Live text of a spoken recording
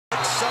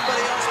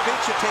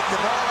should take the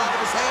ball out of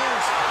his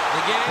hands.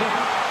 The game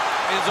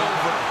is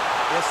over.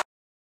 Yes.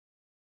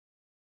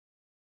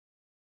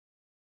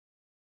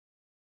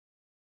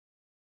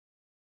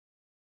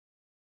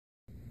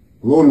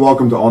 Hello and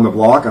welcome to On the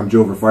Block. I'm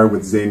Joe Verfire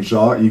with Zane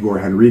Shaw, Igor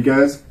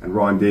Henriquez, and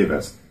Ron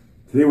Davis.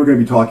 Today we're going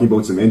to be talking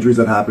about some injuries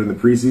that happened in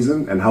the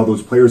preseason and how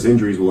those players'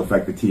 injuries will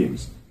affect the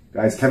teams.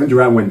 Guys, Kevin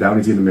Durant went down.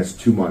 He's going to miss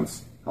 2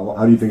 months.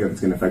 How do you think that's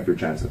going to affect their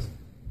chances?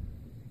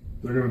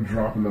 They're going to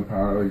drop in the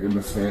power, in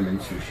the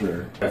standings for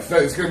sure. It's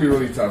going to be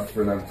really tough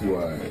for them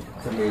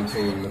to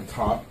maintain the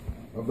top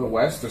of the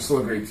West. They're still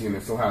a great team. They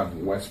still have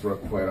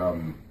Westbrook, but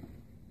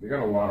they got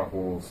a lot of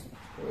holes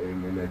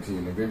in their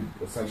team. Like, they've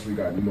essentially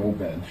got no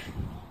bench.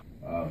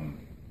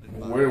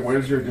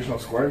 Where's your additional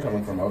scoring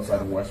coming from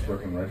outside of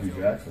Westbrook and Reggie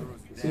Jackson?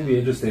 It's going to be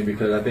interesting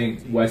because I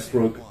think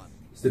Westbrook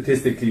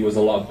statistically was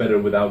a lot better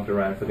without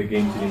Durant for the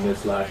games that he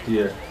missed last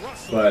year.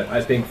 But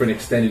I think for an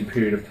extended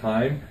period of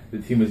time, the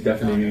team is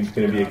definitely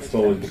going to be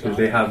exposed because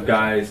they have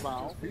guys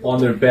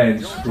on their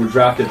bench who were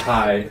drafted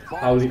high,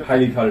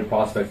 highly touted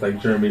prospects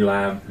like Jeremy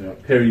Lamb,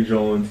 Perry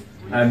Jones,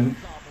 and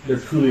they're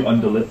truly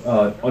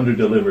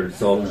under-delivered.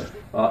 So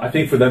I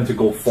think for them to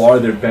go far,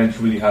 their bench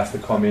really has to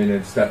come in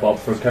and step up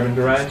for Kevin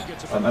Durant.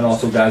 And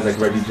also guys like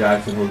Reggie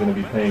Jackson, who are going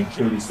to be playing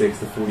 36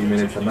 to 40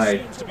 minutes a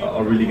night,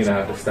 are really going to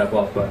have to step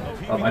up. But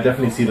I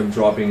definitely see them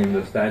dropping in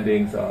the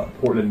standings.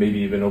 Portland maybe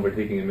even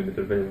overtaking them in the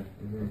division.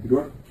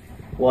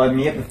 Well, I mean,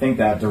 you have to think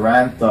that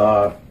Durant,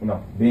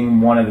 being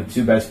one of the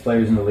two best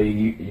players in the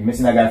league, you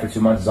missing that guy for 2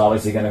 months is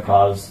obviously going to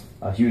cause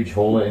a huge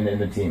hole in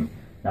the team.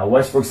 Now,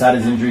 Westbrook's had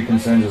his injury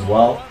concerns as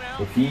well.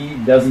 If he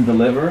doesn't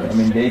deliver, I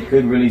mean, they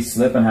could really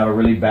slip and have a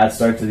really bad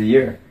start to the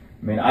year.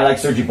 I mean, I like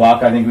Serge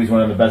Ibaka. I think he's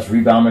one of the best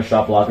rebounders,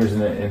 shot blockers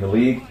in the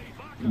league.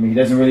 I mean, he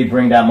doesn't really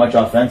bring that much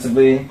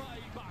offensively.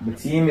 The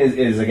team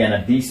is again,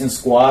 a decent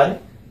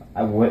squad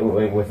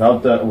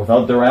without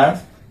Durant.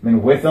 I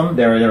mean, with them,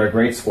 they're a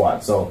great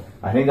squad. So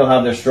I think they'll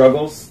have their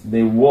struggles.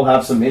 They will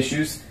have some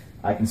issues.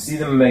 I can see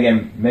them,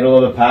 again, middle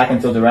of the pack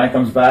until Durant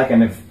comes back.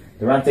 And if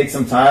Durant takes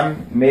some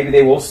time, maybe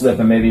they will slip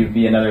and maybe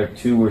be another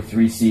 2 or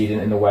 3 seed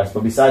in the West.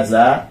 But besides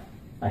that,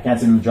 I can't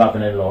see them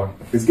dropping any lower.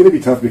 It's going to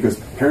be tough because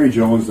Perry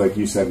Jones, like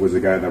you said, was a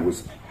guy that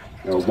was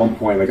at one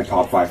point like a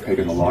top 5 pick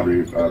in the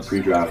lottery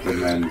pre-draft,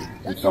 and then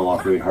he fell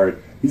off really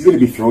hard. He's going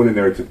to be thrown in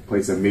there to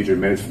play some major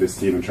minutes for this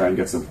team and try and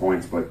get some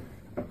points, but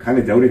I'm kind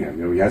of doubting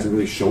him. He hasn't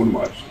really shown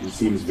much. He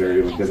seems he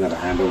doesn't have a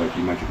handle like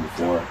you mentioned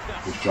before.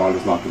 His shot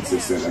is not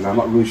consistent, and I'm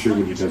not really sure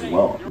what he does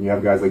well. And you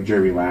have guys like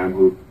Jeremy Lamb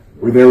who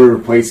were there to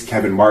replace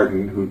Kevin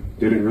Martin, who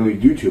didn't really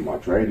do too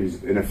much, right?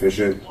 He's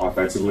inefficient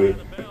offensively.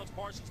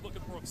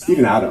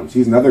 Steven Adams,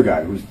 he's another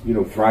guy who's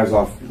thrives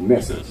off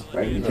misses,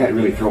 right? You can't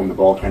really throw him the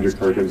ball. Kendrick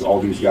Perkins,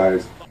 all these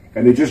guys,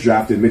 and they just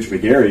drafted Mitch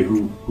McGary,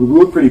 who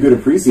looked pretty good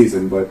in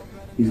preseason, but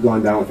he's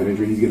gone down with an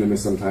injury. He's going to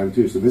miss some time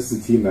too. So this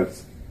is a team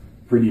that's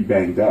pretty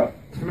banged up.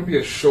 It's going to be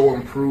a show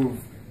and prove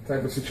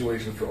type of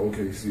situation for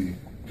OKC.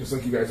 Just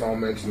like you guys all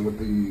mentioned, with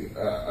the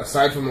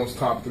aside from those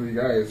top 3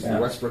 guys,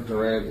 Westbrook,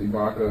 Durant,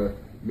 Ibaka,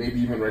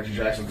 maybe even Reggie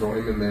Jackson, throw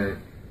him in there.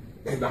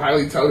 And the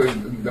highly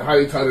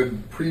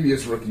touted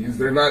previous rookies,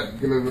 they're not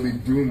going to really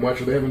do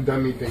much, or they haven't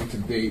done anything to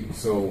date.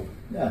 So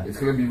it's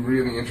going to be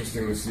really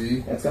interesting to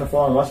see. It's going to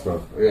fall on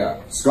Westbrook.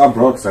 Yeah. Scott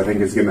Brooks, I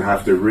think, is going to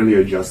have to really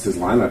adjust his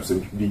lineups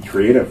and be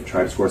creative,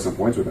 try to score some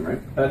points with him, right?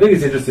 I think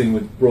it's interesting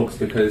with Brooks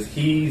because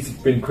he's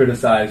been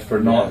criticized for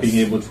not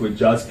being able to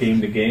adjust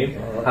game to game,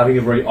 having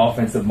a very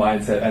offensive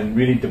mindset, and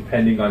really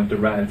depending on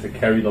Durant to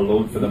carry the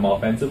load for them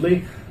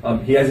offensively.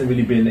 He hasn't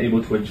really been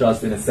able to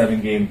adjust in a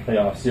 7-game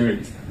playoff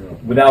series.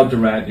 Without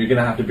Durant, you're going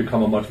to have to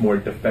become a much more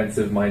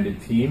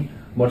defensive-minded team,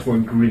 much more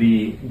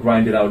gritty,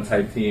 grinded-out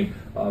type team.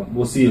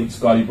 We'll see if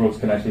Scotty Brooks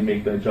can actually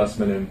make the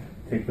adjustment and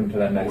take them to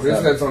that next step.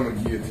 His head's on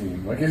the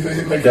guillotine.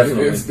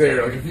 It's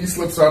there. Like, if he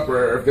slips up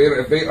or if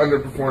they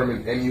underperform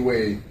in any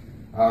way,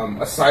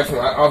 aside from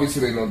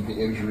obviously they know the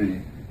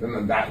injury,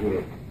 then that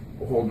wouldn't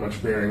hold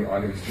much bearing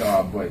on his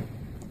job. But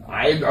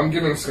I'm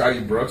giving Scotty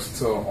Brooks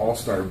till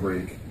All-Star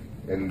break.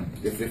 And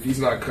if he's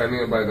not cutting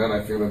it by then,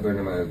 I think that they're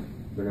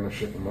gonna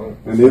ship him out.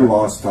 And they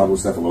lost Thabo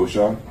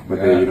Sefolosha,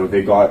 but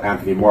they got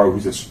Anthony Moore,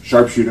 who's a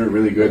sharpshooter,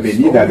 really good. They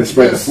need that to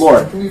spread the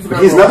floor.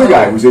 But he's another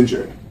guy who's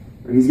injured,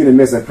 and he's gonna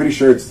miss. I'm pretty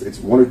sure it's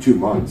 1 or 2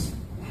 months.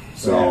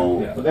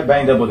 So But they're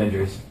banged up with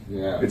injuries.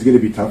 Yeah, it's gonna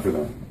be tough for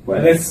them. But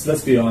and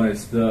let's be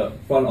honest, the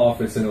front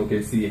office in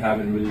OKC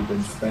haven't really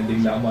been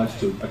spending that much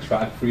to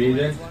attract free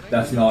agents.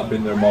 That's not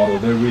been their model.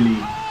 They're really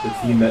the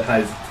team that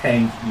has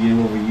tanked year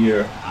over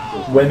year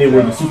when they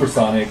were the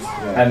Supersonics,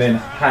 and then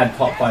had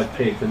top 5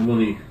 picks and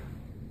really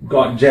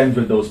got gems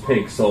with those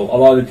picks. So a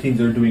lot of the teams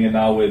that are doing it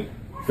now with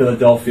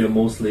Philadelphia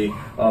mostly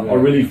are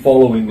really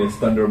following this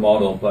Thunder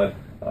model. But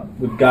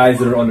with guys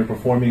that are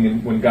underperforming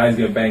and when guys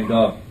get banged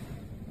up,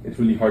 it's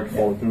really hard to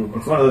follow through.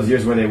 It's one of those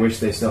years where they wish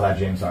they still had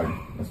James Harden.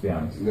 Let's be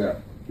honest.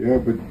 Yeah,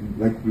 but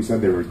like we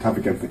said, they were tough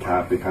against the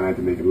cap. They kind of had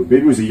to make a move.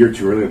 Maybe it was a year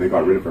too early that they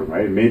got rid of him,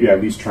 right? Maybe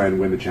at least try and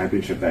win the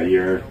championship that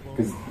year.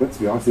 Because let's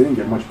be honest, they didn't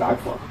get much back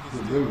for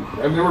him.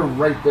 And they were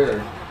right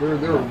there. They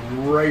were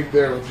right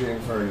there with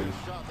James Harden.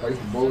 Like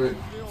the bullet,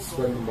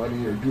 spend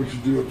money or do what you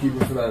do to keep him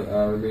for that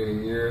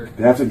remaining year.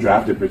 They haven't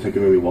drafted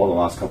particularly well the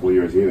last couple of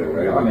years either,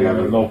 right? I mean,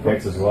 having low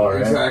picks as well,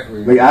 right?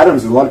 Exactly. Like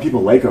Adams, a lot of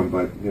people like him,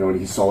 but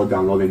he's solid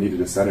down low. They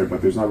needed a center,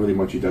 but there's not really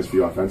much he does for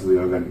you offensively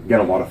other than get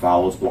a lot of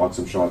fouls, block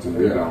some shots, and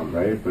rebound,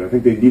 right? But I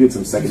think they needed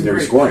some secondary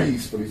he's a great scoring.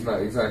 Piece, but he's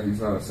not exactly.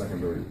 He's not a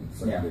secondary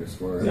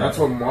scorer. And Yeah. that's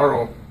what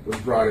Morrow was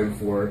brought in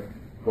for.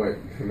 But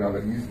now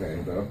that he's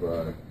banged up,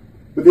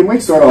 But they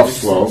might start off It's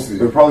slow. easy.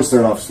 They'll probably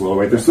start off slow,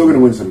 right? They're still going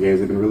to win some games.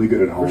 They've been really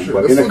good at home. sure.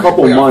 But They'll in a still be a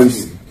couple playoff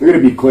months, team. they're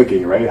going to be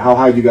clicking, right? How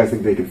high do you guys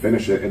think they can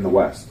finish it in the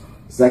West?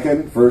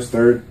 Second, first,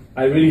 third?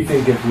 I really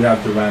think if we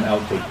have Durant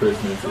out till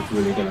Christmas, it's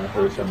really going to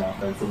hurt them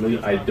offensively.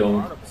 I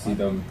don't see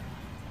them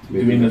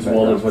doing as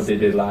well as what they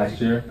did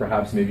last year.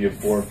 Perhaps maybe a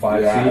 4 or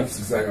 5 yeah, seed. that's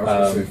exactly what I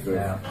was going to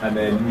say. And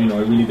then,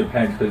 it really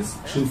depends because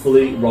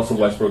truthfully, Russell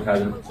Westbrook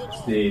hasn't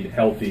stayed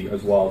healthy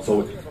as well.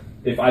 So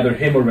if either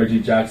him or Reggie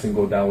Jackson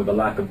go down with the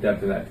lack of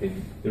depth in that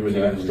team, they're really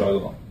going to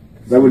struggle.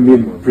 That would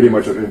mean pretty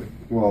much, I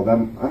don't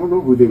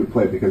know who they would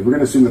play because we're going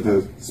to assume that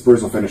the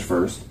Spurs will finish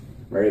first,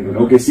 right? And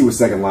OKC was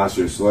second last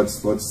year, so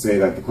let's say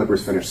that the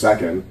Clippers finish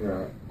second.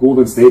 Yeah.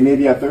 Golden State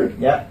maybe at third?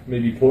 Yeah.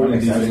 Maybe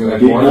Portland. That makes sense.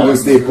 Maybe Golden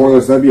State,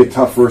 Portland, so that'd be a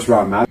tough first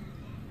round match.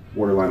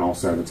 Borderline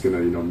all-star that's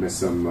going to miss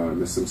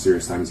some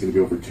serious time. It's going to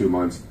be over 2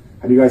 months.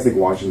 How do you guys think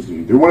Washington's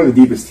going to do? They're one of the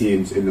deepest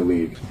teams in the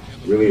league,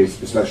 really,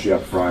 especially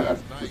up front at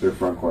their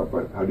front court.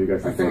 But how do you guys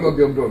I think? think they'll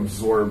be able to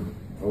absorb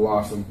a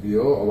loss of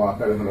Beal a lot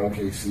better than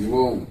OKC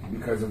will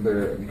because of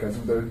their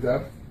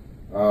depth.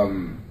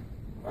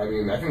 I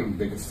mean, I think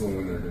they can still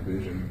win their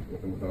division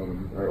without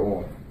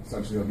him.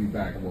 Essentially, they'll be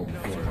back well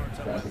before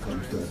that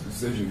becomes the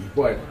decision.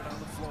 But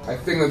I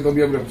think that they'll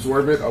be able to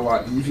absorb it a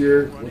lot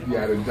easier with the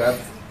added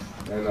depth,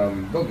 and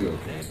they'll be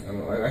okay.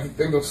 I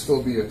think they'll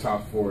still be a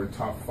top 4,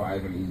 top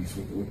 5 in the East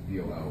with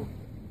Beal out.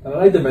 And I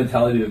like the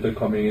mentality that they're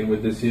coming in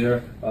with this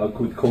year.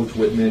 With Coach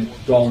Whitman,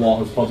 John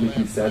Wall has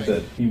publicly said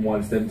that he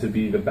wants them to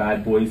be the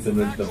bad boys,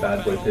 similar to the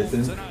bad boy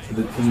Pistons,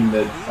 the team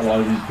that a lot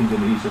of these teams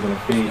in the East are going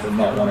to face and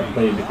not want to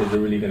play because they're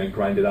really going to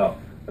grind it out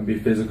and be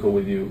physical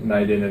with you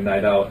night in and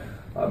night out.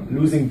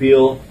 Losing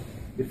Beal,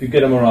 if you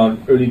get him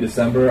around early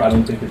December, I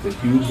don't think it's a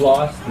huge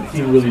loss. The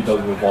team really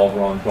does revolve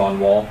around John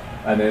Wall,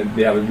 and then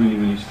they have a really,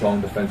 really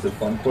strong defensive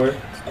front court.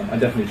 I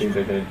definitely think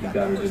they're going to keep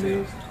damage in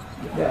the East.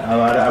 Yeah,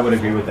 I would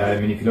agree with that.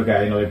 I mean, if you look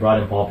at they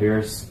brought in Paul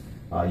Pierce,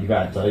 you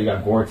got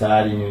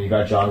Gortat, you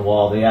got John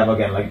Wall. They have,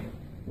 again, like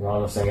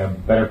Ron was saying, a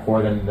better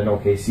core than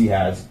OKC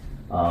has.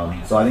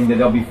 So I think that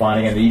they'll be fine.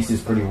 Again, the East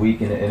is pretty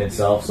weak in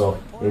itself, so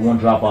they won't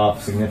drop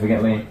off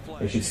significantly.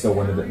 They should still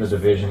win the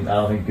division. I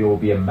don't think Beal will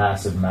be a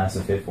massive,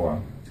 massive hit for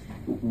them.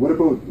 What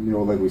about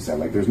like we said,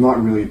 like there's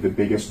not really the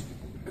biggest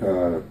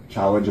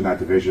challenge in that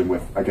division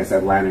with, I guess,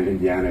 Atlanta and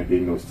Indiana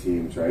being those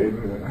teams, right?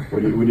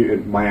 What do you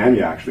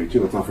Miami actually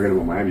too? Let's not forget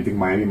about Miami. You think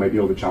Miami might be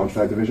able to challenge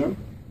that division?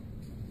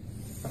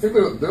 I think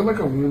they're like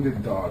a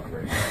wounded dog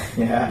right now.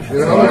 Yeah,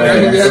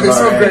 They're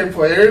still great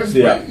players,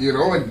 Yeah.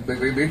 but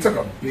they took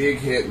a big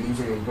hit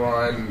losing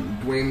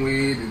LeBron. Dwayne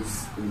Wade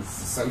is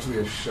essentially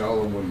a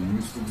shell of what he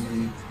used to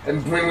be,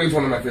 and Dwayne Wade's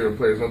one of my favorite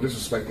players. No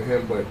disrespect to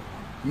him, but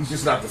he's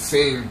just not the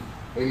same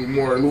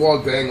anymore.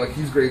 Luol Deng,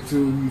 he's great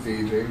too. He's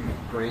aging.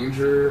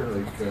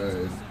 Granger,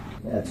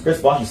 it's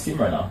Chris Bosh's team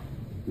right now.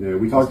 Yeah,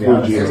 we talked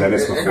about James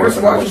Ennis and before. Chris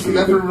but how Bosh much was he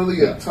never did-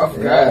 really a tough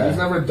guy. Yeah. He was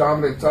never a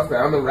dominant tough guy.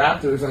 On the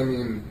Raptors, I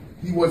mean,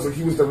 he was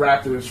the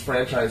Raptors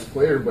franchise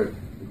player, but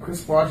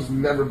Chris Bosh has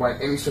never, by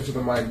any stretch of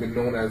the mind, been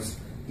known as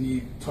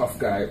the tough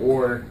guy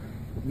or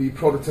the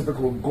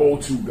prototypical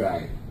go-to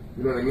guy.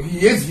 You know what I mean?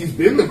 He's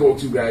been the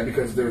go-to guy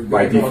because they're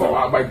By default. a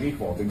lot by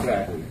default,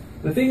 exactly.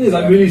 The thing is,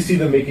 I really see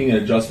them making an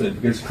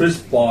adjustment because Chris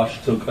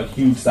Bosh took a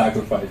huge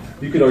sacrifice.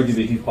 You could argue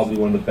that he's probably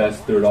one of the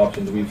best third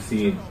options we've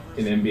seen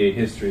in NBA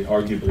history,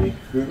 arguably.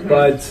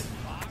 But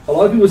a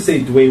lot of people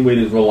say Dwayne Wade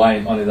is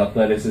reliant on his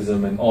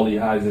athleticism and all he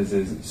has is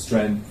his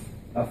strength,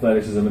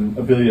 athleticism, and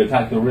ability to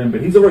attack the rim.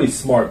 But he's a very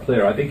smart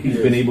player. I think he's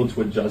been able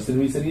to adjust in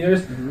recent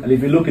years. And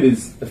if you look at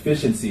his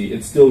efficiency,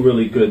 it's still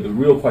really good. The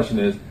real question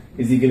is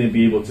he going to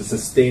be able to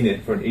sustain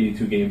it for an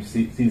 82-game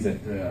season?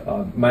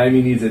 Yeah.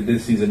 Miami needs it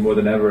this season more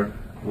than ever.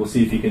 We'll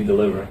see if he can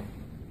deliver.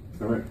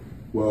 All right.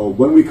 Well,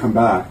 when we come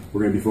back,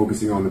 we're going to be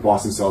focusing on the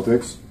Boston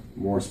Celtics,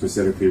 more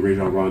specifically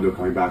Rajon Rondo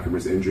coming back from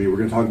his injury. We're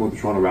going to talk about the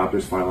Toronto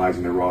Raptors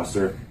finalizing their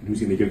roster and who's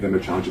going to give them a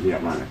challenge in the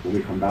Atlantic. When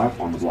we come back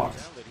on the block.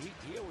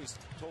 He always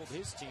told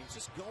his teams,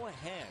 just go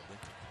ahead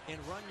and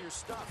run your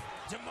stuff.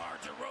 DeMar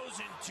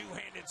DeRozan,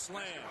 two-handed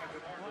slam.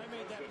 Well, I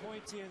made that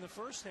point to you in the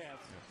first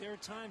half. There are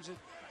times that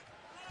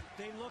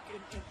they look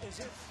as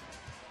if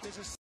there's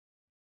a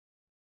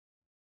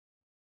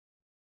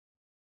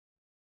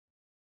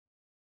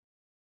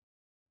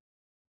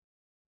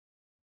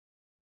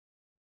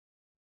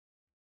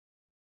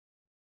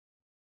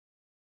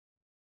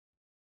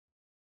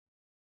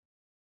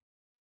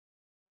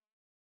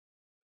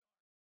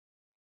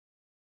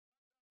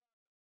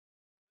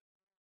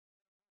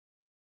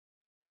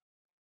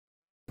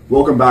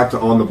Welcome back to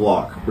On the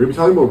Block. We're going to be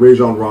talking about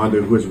Rajon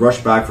Rondo, who has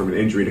rushed back from an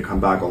injury to come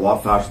back a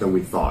lot faster than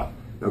we thought.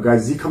 Now,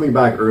 guys, is he coming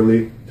back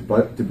early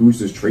to boost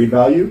his trade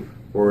value,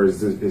 or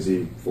is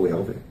he fully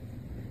healthy?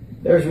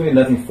 There's really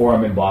nothing for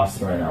him in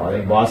Boston right now. I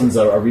think Boston's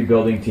a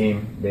rebuilding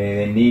team.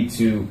 They need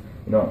to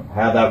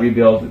have that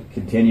rebuild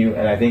continue,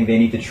 and I think they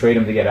need to trade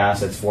him to get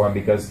assets for him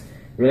because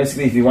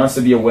realistically, if he wants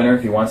to be a winner,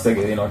 if he wants to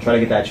try to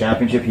get that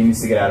championship, he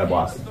needs to get out of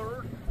Boston.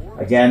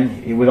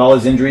 Again, with all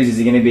his injuries, is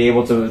he going to be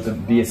able to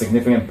be a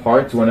significant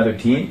part to another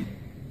team?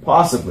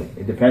 Possibly.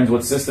 It depends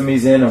what system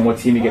he's in and what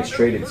team he gets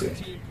traded to.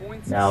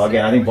 Now,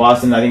 again, I think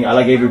Boston. I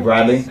like Avery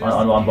Bradley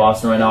on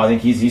Boston right now. I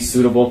think he's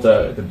suitable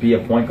to be a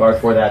point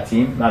guard for that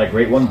team. Not a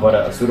great one, but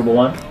a suitable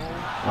one.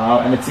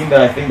 And the team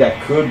that I think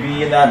that could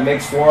be in that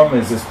mix for him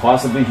is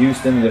possibly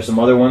Houston. There's some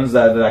other ones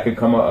that could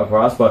come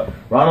across, but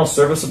Ronald's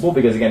serviceable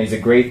because again he's a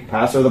great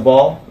passer of the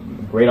ball,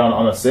 great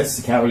on assists.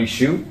 He can't really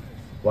shoot,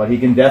 but he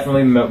can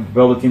definitely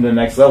build a team to the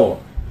next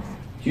level.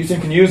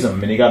 Houston can use him.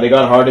 I mean, they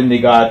got Harden, they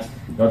got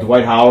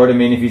Dwight Howard. I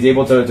mean, if he's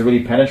able to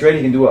really penetrate,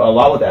 he can do a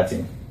lot with that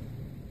team.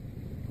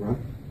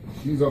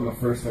 He's on the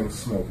first thing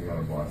smoking out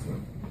of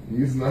Boston.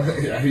 He's not.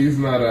 Yeah, he's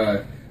not.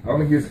 I don't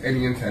think he has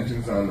any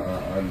intentions on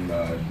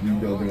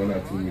rebuilding on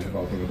that team,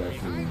 developing with that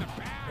team.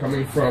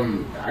 Coming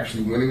from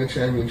actually winning a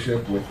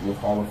championship with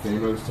Hall of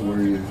Famers to where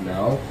he is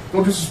now.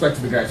 No disrespect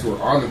to the guys who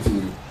are on the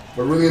team,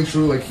 but really and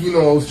truly, like he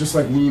knows, just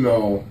like we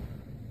know,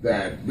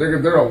 that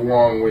they're a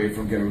long way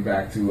from getting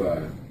back to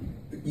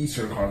the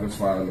Eastern Conference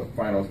finals,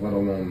 let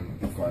alone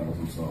the finals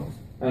themselves.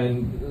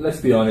 And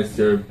let's be honest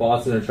here,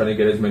 Boston are trying to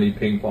get as many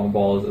ping pong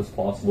balls as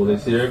possible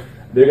this year.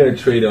 They're going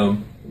to trade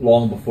him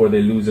long before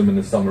they lose him in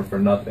the summer for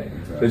nothing.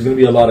 Exactly. There's going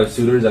to be a lot of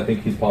suitors. I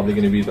think he's probably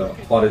going to be the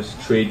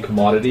hottest trade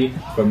commodity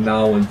from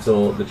now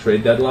until the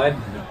trade deadline.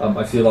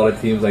 I see a lot of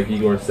teams, like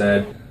Igor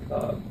said,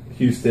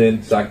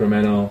 Houston,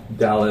 Sacramento,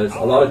 Dallas, a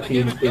lot of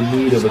teams in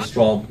need of a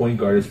strong point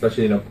guard,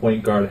 especially in a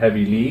point guard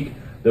heavy league,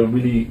 that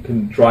really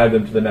can drive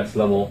them to the next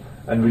level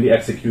and really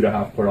execute a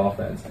half-court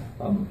offense.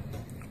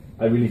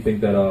 I really think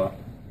that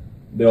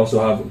they also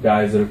have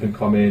guys that can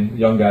come in,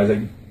 young guys like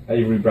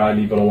Avery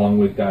Bradley, but along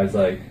with guys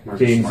like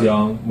James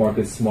Young,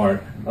 Marcus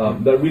Smart,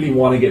 that really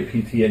want to get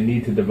PT and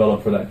need to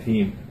develop for that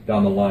team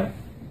down the line.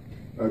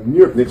 New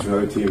York Knicks are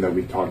another team that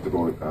we talked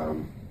about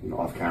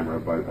off camera,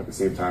 but at the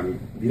same time,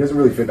 he doesn't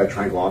really fit that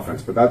triangle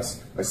offense. But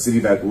that's a city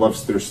that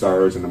loves their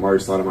stars, and Amar'e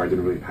Stoudemire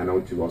didn't really pan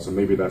out too well, so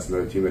maybe that's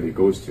another team that he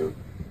goes to.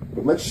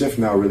 But let's shift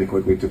now really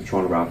quickly to the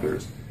Toronto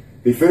Raptors.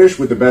 They finished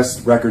with the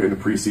best record in the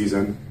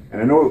preseason,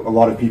 and I know a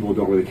lot of people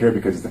don't really care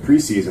because it's the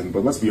preseason,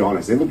 but let's be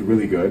honest, they looked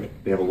really good.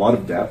 They have a lot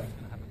of depth,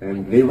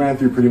 and they ran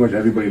through pretty much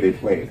everybody they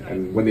played.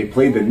 And when they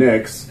played the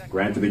Knicks,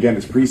 granted again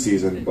it's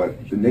preseason,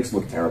 but the Knicks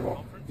looked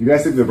terrible. Do you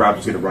guys think the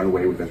Raptors are going to run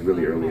away with this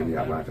really early in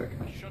the Atlantic?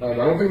 I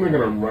don't think they're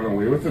going to run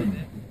away with it,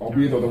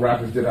 albeit though the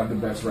Raptors did have the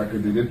best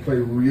record. They did play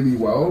really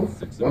well.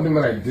 One thing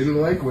that I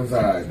didn't like was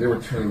they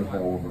were turning the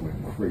ball over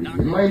like crazy.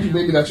 And mind you,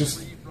 maybe that's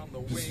just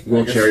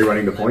Will Cherry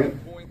running the point?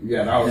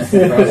 Yeah, that was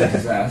a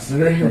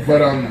disaster.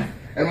 But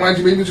and mind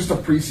you, maybe it's just a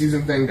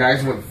preseason thing.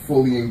 Guys weren't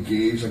fully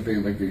engaged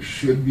like they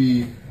should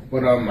be.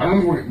 But I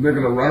don't think they're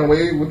going to run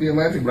away with the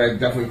Atlantic, but I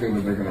definitely think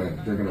that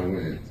they're gonna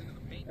win.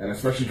 And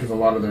especially because a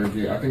lot of their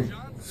games, I think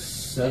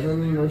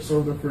 7 or so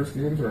of their first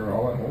games are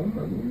all at home,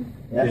 I believe.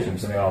 Yeah,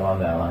 something all along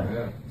that line.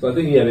 Yeah. So I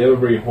think, they have a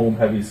very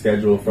home-heavy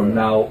schedule from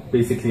now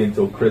basically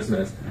until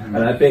Christmas. Mm-hmm.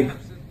 And I think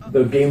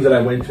the games that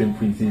I went to in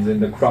preseason,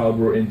 the crowd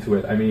were into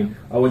it. I mean,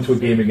 I went to a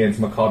game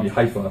against Maccabi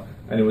Haifa,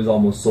 and it was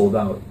almost sold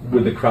out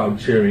with the crowd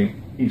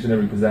cheering each and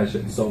every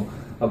possession. So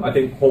I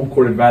think home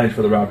court advantage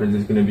for the Raptors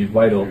is going to be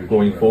vital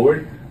going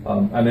forward.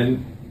 And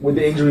then with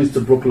the injuries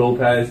to Brook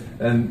Lopez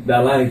and the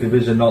Atlantic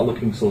Division not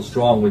looking so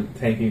strong with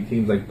tanking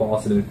teams like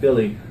Boston and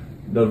Philly,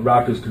 the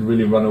Raptors could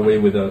really run away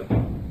with a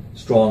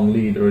strong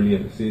lead early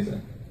in the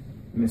season.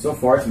 I mean, so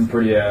far it's been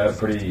pretty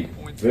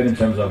good in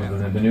terms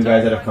of the new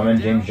guys that have come in.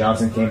 James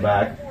Johnson came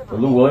back. But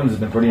Lou Williams has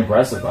been pretty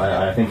impressive.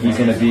 I think he's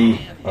going to be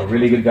a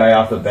really good guy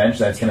off the bench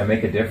that's going to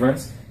make a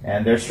difference.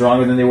 And they're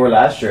stronger than they were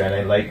last year.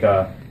 And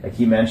like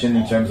he mentioned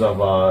in terms of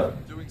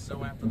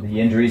the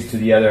injuries to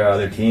the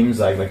other teams,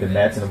 like the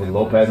Nets and with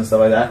Lopez and stuff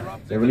like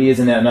that, there really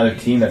isn't another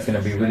team that's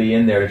going to be really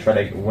in there to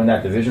try to win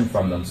that division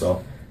from them.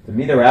 So to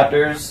me, the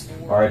Raptors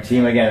are a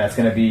team, again, that's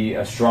going to be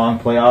a strong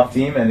playoff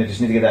team, and they just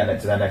need to get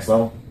that to that next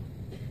level.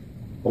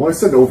 I want to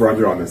set the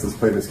over-under on this. Let's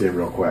play this game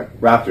real quick.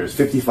 Raptors,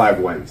 55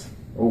 wins.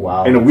 Oh,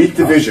 wow. In a weak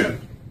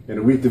division. In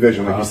a weak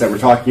division, like you said, we're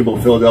talking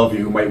about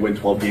Philadelphia, who might win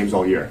 12 games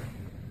all year.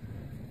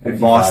 And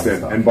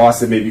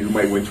Boston maybe, who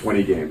might win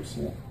 20 games.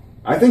 Yeah.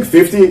 I think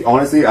 50,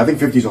 honestly, I think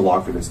 50 is a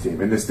lock for this team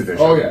in this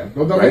division. Oh, yeah.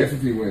 They'll get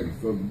 50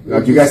 wins.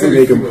 Do you guys think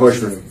they can push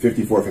for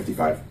 54,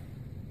 55?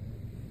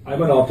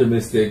 I'm an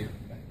optimistic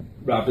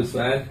Raptors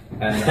fan,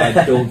 and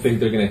I don't think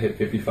they're going to hit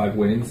 55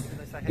 wins.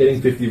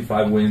 Getting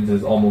 55 wins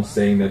is almost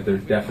saying that they're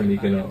definitely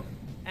going to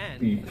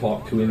be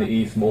top 2 in the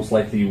East, most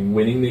likely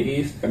winning the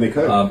East. And they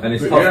could. And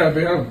it's tough. Yeah,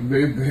 they have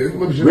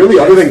really,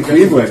 other than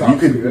Cleveland,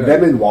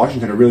 them and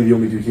Washington are really the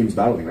only 2 teams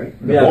battling, right?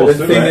 Yeah, but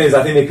the thing is,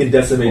 I think they can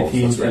decimate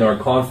teams in our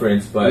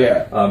conference, but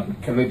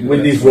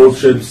with these road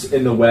trips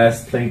in the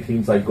West, playing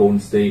teams like Golden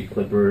State,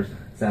 Clippers,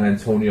 San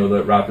Antonio,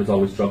 the Raptors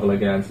always struggle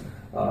against,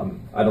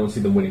 I don't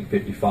see them winning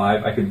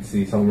 55. I could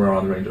see somewhere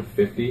around the range of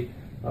 50,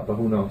 but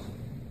who knows?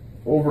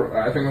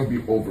 I think it'll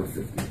be over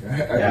 50.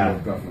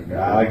 Definitely.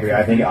 I agree.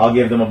 I think I'll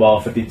give them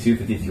about 52,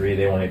 53.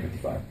 They won't hit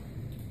 55.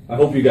 I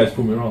hope you guys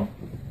prove me wrong.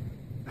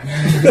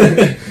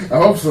 I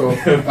hope so.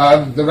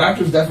 The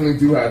Raptors definitely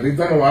do have. They've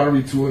done a lot of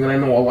retooling, and I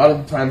know a lot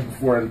of the times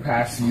before in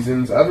past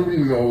seasons, everybody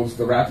knows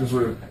the Raptors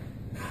were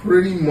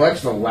pretty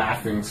much the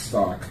laughing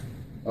stock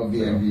of the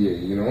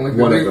NBA. You know, like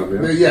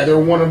they're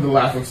one of the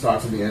laughing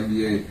stocks of the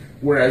NBA.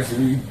 Whereas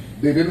they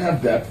didn't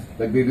have depth.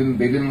 Like they didn't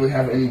really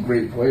have any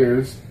great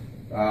players.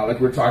 Like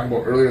we were talking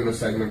about earlier in the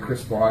segment,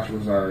 Chris Bosh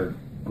was our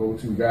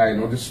go-to guy.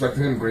 No disrespect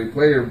to him, great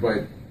player,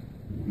 but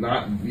he's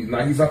not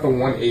the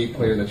 1A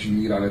player that you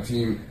need on a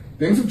team.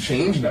 Things have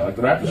changed now. Like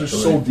the Raptors are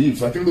so deep.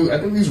 So I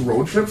think these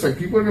road trips, like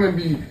people are going to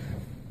be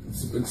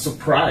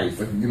surprised.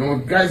 Like, you know,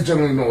 guys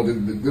generally know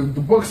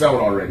the book's out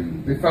already.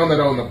 They found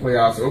that out in the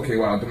playoffs. Okay,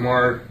 wow,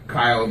 DeMar,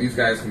 Kyle, these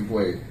guys can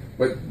play.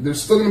 But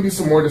there's still going to be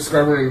some more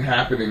discovering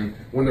happening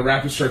when the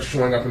Raptors start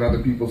showing up in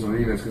other people's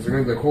arenas, because they're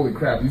going to be like, holy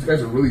crap, these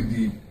guys are really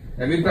deep.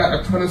 And they've got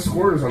a ton of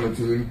scorers on the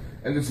team.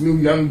 And this new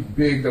young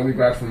big that we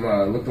got from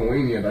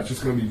Lithuania, that's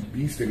just going to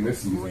be beasting this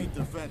season.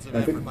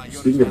 I think,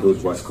 speaking of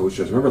those West Coast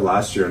shows, remember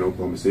last year in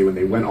Oklahoma State when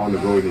they went on the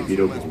road and they beat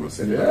Oklahoma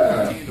State?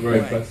 Yeah. Very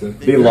impressive.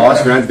 They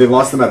lost, they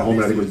lost them at home,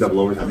 and I think it was double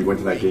overtime. They went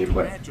to that game.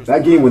 But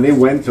that game, when they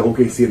went to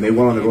OKC and they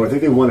went on the road, I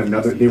think they won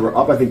another. They were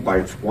up, I think,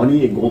 by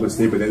 20 in Golden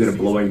State, but they ended up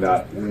blowing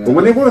that. Yeah. But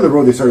when they went on the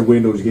road, they started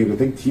winning those games. I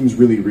think teams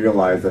really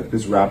realized that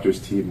this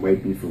Raptors team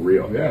might be for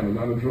real. Yeah, they're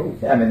not a joke.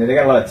 Yeah, I mean, they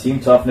got a lot of team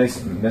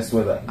toughness mixed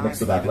with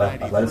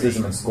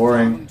athleticism and scoring.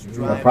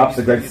 Props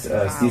to Greg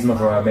Stiesma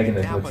for making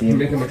the team.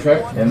 Making the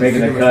cut. And making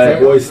the cut.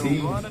 Boy,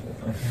 Steve.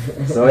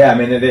 So, yeah, I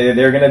mean,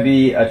 they're going to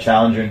be a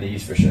challenger in the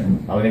East for sure.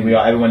 I think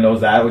everyone knows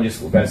that.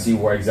 We've got to see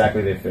where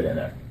exactly they fit in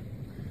there.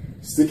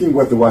 Sticking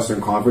with the Western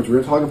Conference, we're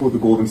going to talk about the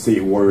Golden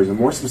State Warriors, and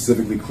more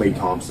specifically Klay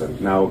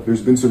Thompson. Now,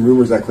 there's been some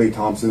rumors that Klay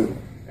Thompson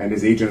and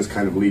his agent has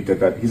kind of leaked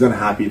that he's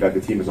unhappy that the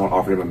team has not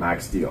offered him a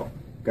max deal.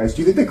 Guys,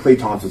 do you think that Klay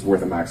Thompson's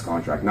worth a max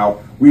contract?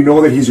 Now, we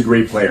know that he's a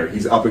great player.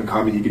 He's up and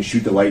coming. He can shoot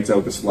the lights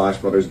out, the Splash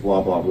Brothers,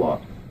 blah, blah,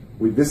 blah.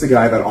 This is a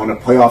guy that on a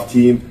playoff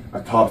team, a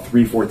top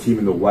 3-4 team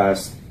in the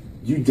West,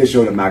 you dish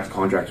out a max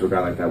contract to a guy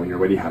like that when you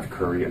already have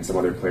Curry and some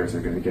other players that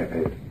are going to get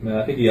paid. Man,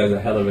 I think he has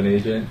a hell of an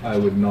agent. I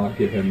would not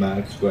give him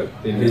max, but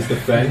in his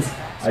defense,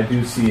 I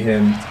do see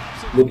him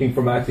looking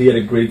for max. He had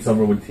a great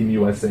summer with Team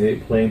USA,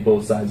 playing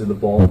both sides of the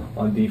ball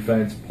on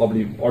defense,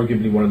 probably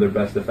arguably one of their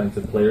best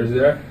defensive players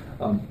there.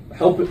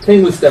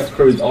 Playing with Steph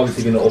Curry is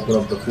obviously going to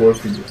open up the floor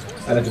for you.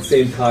 And at the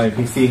same time,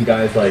 he's seeing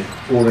guys like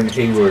Gordon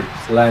Hayward,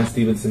 Lance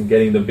Stevenson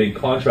getting the big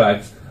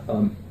contracts.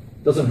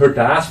 Doesn't hurt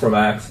to ask for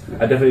max.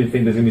 I definitely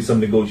think there's going to be some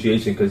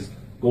negotiation because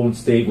Golden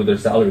State, with their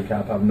salary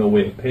cap, have no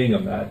way of paying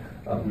him that.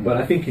 But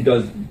I think he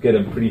does get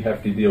a pretty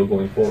hefty deal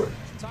going forward.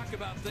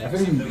 I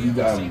think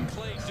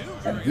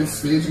at this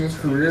stage in his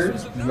career,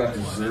 he's not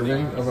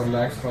deserving of a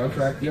max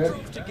contract yet.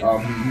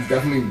 He's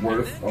definitely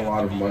worth a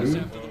lot of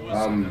money.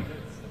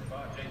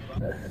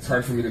 It's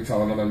hard for me to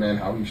tell another man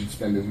how he should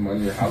spend his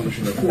money or how he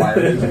should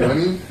acquire his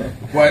money.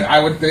 But I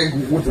would think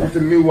with the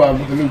new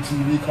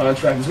TV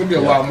contract, there's going to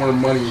be a lot more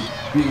money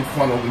being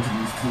funneled into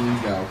these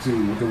teams now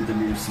too, with the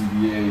new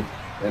CBA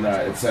and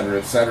et cetera,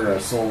 et cetera.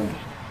 So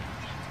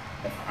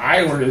if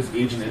I were his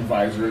agent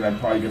advisor, and I'd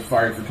probably get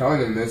fired for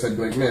telling him this, I'd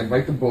be like, man,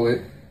 bite the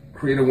bullet,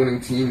 create a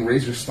winning team,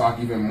 raise your stock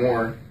even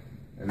more,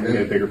 and then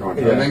get a bigger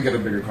contract. And then get a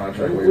bigger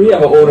contract. We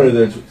have an owner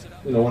that's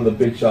one of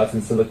the big shots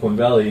in Silicon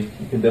Valley.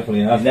 You can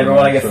definitely ask. You never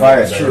want to get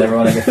fired. That's true. Never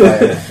want to get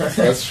fired.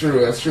 That's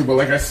true. But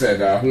like I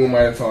said, who am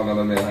I to tell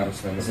another man how to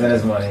spend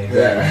his money?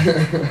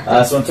 Exactly.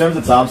 Yeah. So in terms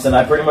of Thompson,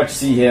 I pretty much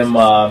see him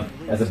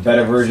as a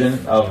better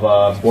version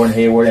of Gordon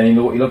Hayward. And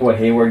you look at what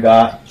Hayward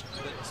got.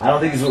 I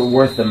don't think he's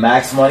worth the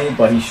max money,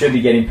 but he should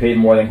be getting paid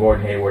more than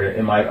Gordon Hayward,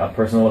 in my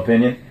personal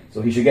opinion.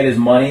 So he should get his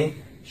money.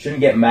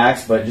 Shouldn't get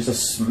max, but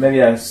just maybe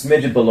a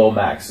smidget below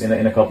max in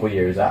a couple of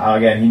years.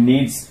 Again, he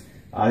needs,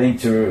 I think,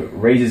 to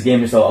raise his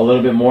game just a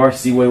little bit more,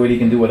 see what he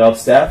can do without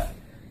Steph.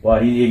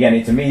 But to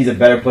me, he's a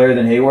better player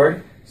than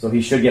Hayward, so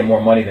he should get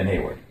more money than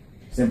Hayward.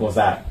 Simple as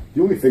that.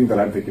 The only thing that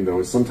I'm thinking, though,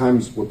 is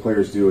sometimes what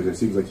players do, is it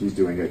seems like he's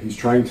doing it, he's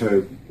trying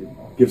to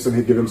give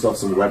himself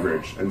some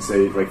leverage and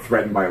say, like,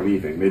 threaten by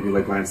leaving. Maybe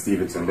like Lance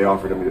Stevenson, they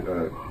offered him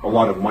a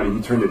lot of money.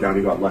 He turned it down.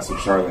 He got less in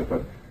Charlotte,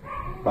 but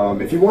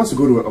if he wants to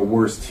go to a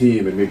worse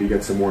team and maybe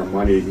get some more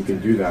money, he can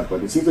do that.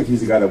 But it seems like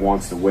he's a guy that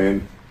wants to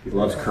win. He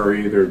loves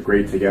Curry. They're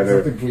great together.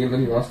 Is that the game that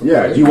he wants to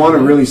play? Do you want to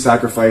really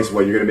sacrifice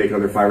what you're going to make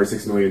another $5 or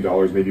 $6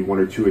 million, maybe 1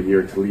 or 2 a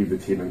year to leave the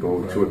team and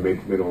go to a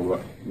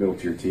middle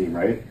tier team,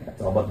 right?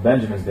 It's all about the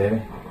Benjamins,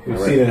 baby. We've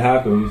seen it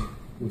happen.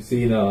 We've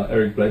seen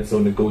Eric Bledsoe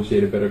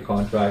negotiate a better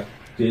contract.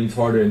 James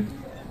Harden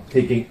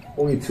taking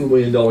only $2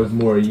 million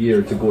more a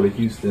year to go to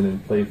Houston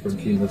and play for a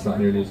team that's not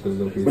nearly as good as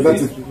OKC.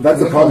 But that's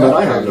the problem that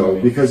I have, though,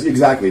 because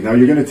exactly, now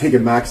you're going to take a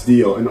max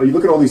deal, and you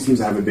look at all these teams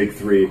that have a big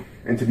three,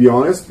 and to be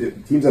honest,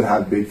 teams that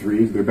have big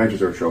threes, their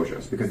benches are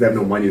atrocious because they have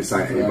no money to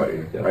sign anybody,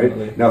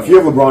 right? Now, if you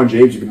have LeBron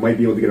James, you might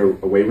be able to get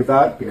away with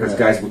that because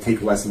guys will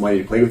take less money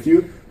to play with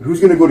you, who's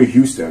going to go to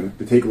Houston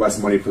to take less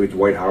money for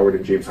Dwight Howard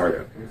and James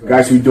Harden?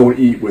 Guys who don't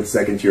eat with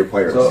second-tier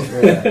players. So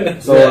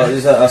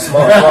just a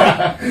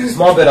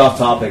small bit off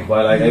topic,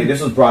 but like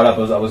this was brought up.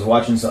 I was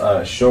watching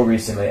a show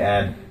recently,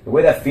 and the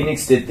way that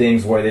Phoenix did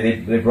things, where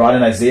they brought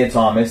in Isaiah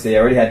Thomas, they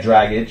already had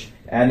Dragic,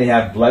 and they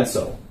have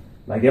Bledsoe.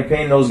 Like they're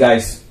paying those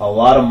guys a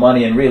lot of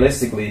money, and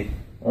realistically,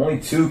 only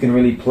two can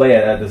really play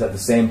at the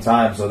same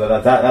time. So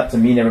that to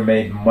me never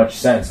made much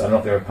sense. I don't know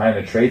if they were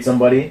planning to trade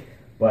somebody,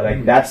 but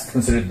like that's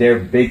considered their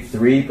big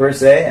three per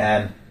se,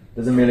 and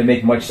doesn't really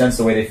make much sense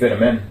the way they fit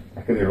them in.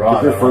 I could be wrong.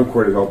 But their front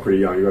court is all pretty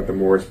young. You got the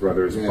Morris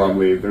brothers,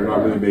 Plumlee. They're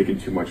not really making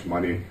too much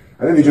money.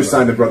 I think they just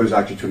signed the brothers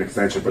actually to an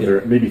extension, but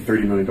they're maybe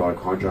 $30 million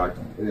contract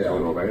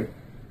total, right?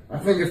 I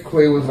think if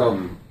Clay was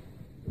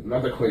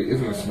not that Clay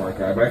isn't a smart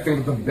guy, but I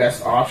think the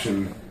best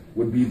option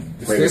would be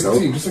to stay with the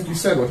team, just like you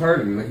said with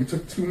Harden. Like he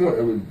took $2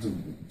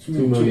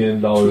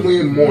 million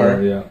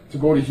more to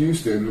go to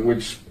Houston,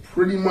 which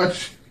pretty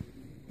much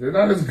they're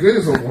not as good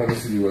as Oklahoma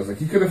City was. Like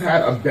he could have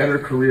had a better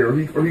career,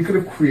 or he could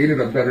have created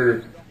a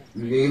better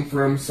name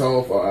for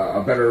himself,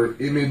 a better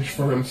image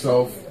for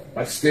himself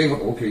by staying with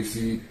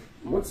OKC.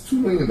 What's $2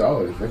 million?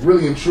 Like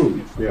really and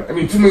truly. Yeah. I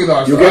mean, $2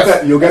 million. You'll get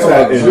that. You'll get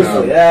that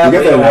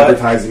in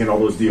advertising and all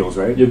those deals,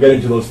 right? You'll get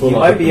into those. He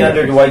might be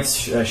under Dwight's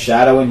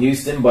shadow in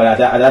Houston, but at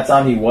that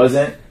time he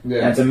wasn't.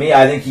 Yeah. And to me,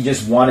 I think he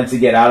just wanted to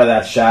get out of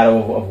that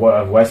shadow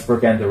of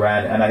Westbrook and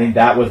Durant, and I think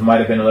that might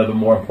have been a little bit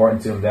more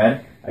important to him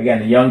then. Again,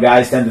 the young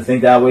guys tend to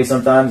think that way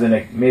sometimes, and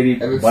it maybe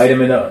bite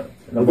him in the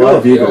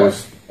butt.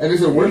 And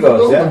is it worth it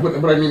though?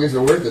 But I mean, is it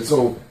worth it?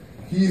 So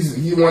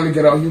he wanted to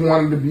get out. He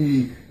wanted to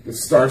be the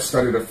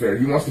star-studded affair.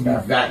 He wants to be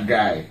that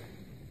guy.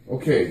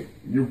 Okay,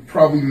 you're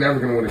probably never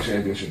going to win a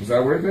championship. Is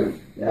that worth it?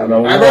 Yeah,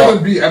 no, I'd rather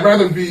be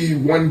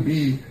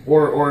 1B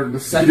or the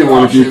second. You didn't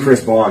want to be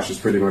Chris Bosh. Is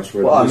pretty much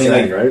what you're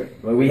saying,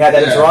 right? We had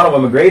that in Toronto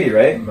with McGrady,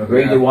 right?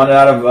 McGrady wanted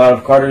out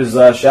of Carter's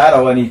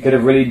shadow, and he could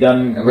have really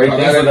done great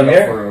things with him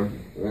here.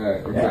 Yeah,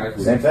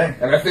 exactly. Same thing.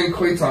 And I think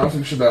Klay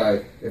Thompson should,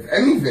 if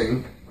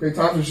anything, Klay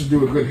Thompson should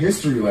do a good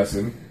history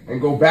lesson and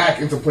go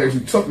back into players who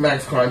took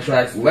max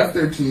contracts, left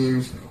their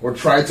teams, or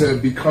tried to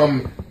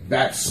become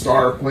that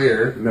star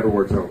player. It never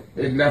works out.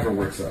 It never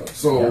works out.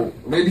 So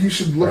maybe he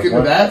should look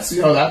into that, see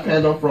how that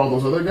panned out for all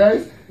those other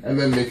guys, and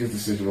then make his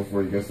decision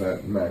before he gets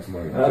that max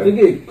money. I think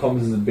it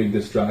comes as a big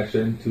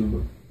distraction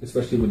to,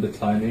 especially with the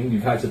timing.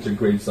 You've had such a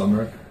great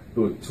summer.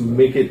 To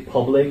make it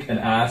public and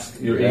ask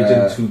your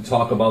agent to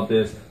talk about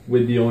this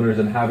with the owners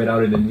and have it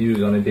out in the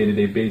news on a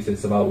day-to-day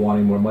basis about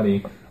wanting more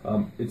money,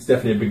 it's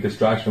definitely a big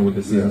distraction with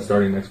the season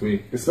starting next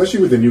week.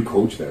 Especially with the new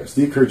coach there.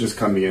 Steve Kerr just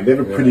coming in. They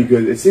have a pretty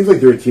good... It seems like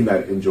they're a team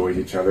that enjoys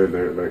each other.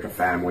 They're like a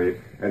family.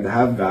 And to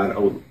have that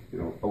out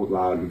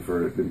loud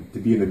and to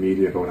be in the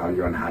media about how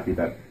you're unhappy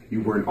that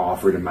you weren't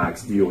offered a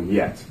max deal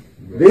yet.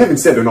 They haven't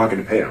said they're not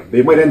going to pay him.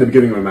 They might end up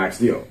giving him a max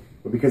deal.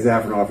 But because they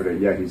haven't offered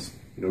it yet, he's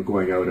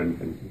going out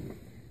and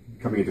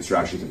coming in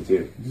distractions to the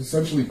team. He's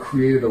essentially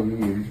created a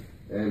wound,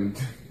 and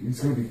he's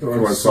going to be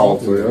throwing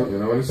salt in it.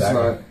 And it's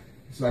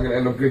not going to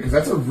end up good, because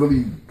that's a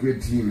really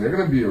good team. They're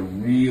going to be a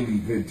really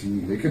good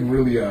team. They could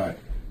really, they're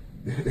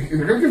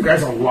going to give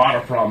guys a lot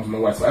of problems in the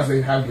West, as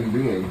they have been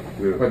doing.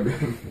 Yeah. But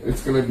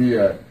it's going to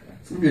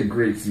be a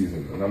great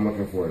season, and I'm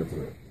looking forward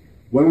to it.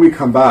 When we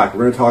come back,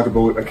 we're going to talk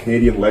about a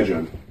Canadian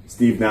legend,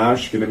 Steve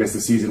Nash, going to miss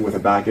the season with a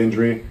back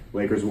injury.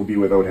 Lakers will be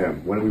without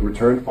him. When we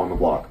return on the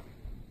block.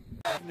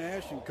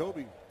 Nash and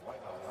Kobe.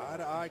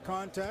 Eye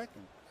contact.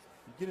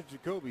 You get it to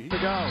Kobe. To go.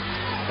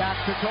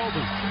 Back to Kobe.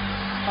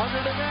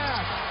 Under the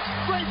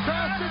Nash. Great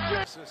pass to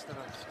Jim.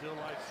 Still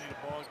like to see the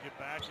ball get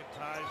back in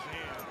Ty's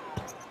hand.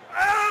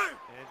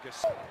 And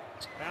just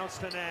bounce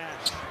to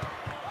Nash.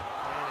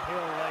 And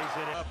Hill lays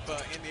it up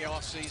in the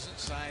offseason.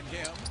 Signed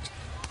him.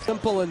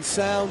 Simple and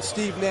sound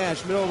Steve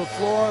Nash. Middle of the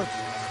floor.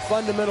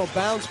 Fundamental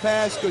bounce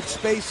pass. Good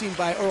spacing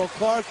by Earl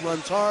Clark.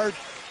 Runs hard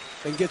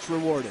and gets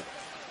rewarded.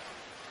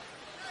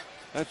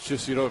 That's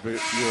just, if you're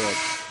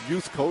a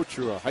youth coach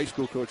or a high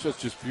school coach, that's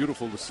just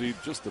beautiful to see.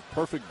 Just the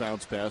perfect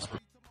bounce pass.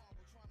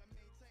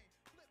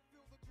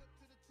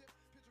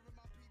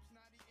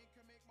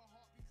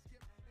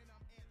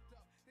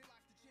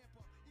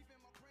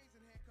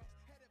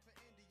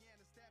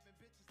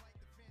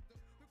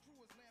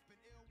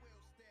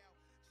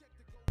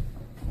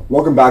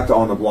 Welcome back to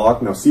On the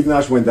Block. Now, Steve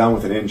Nash went down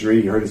with an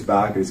injury. He hurt his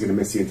back, and he's going to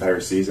miss the entire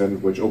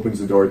season, which opens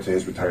the door to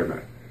his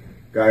retirement.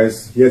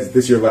 Guys, he has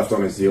this year left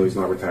on his deal. He's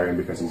not retiring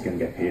because he's going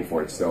to get paid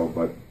for it still.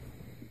 But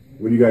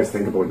what do you guys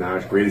think about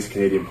Nash? Greatest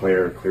Canadian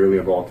player, clearly,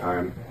 of all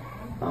time.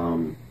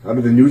 How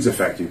did the news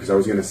affect you? Because I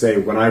was going to say,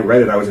 when I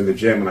read it, I was in the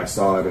gym and I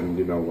saw it,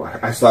 and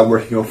I stopped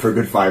working out for a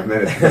good 5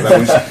 minutes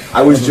because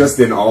I was just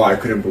in awe. I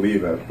couldn't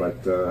believe it. But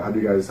how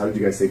did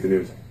you guys take the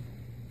news?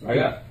 I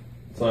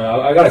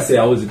gotta say,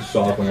 I was in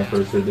shock when I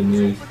first heard the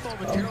news.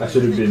 I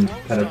should have been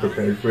kind of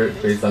prepared for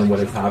it based on what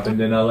has happened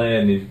in LA,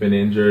 and he's been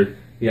injured.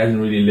 He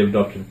hasn't really lived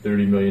up to the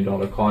 $30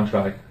 million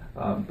contract,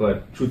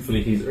 but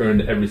truthfully, he's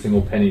earned every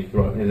single penny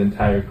throughout his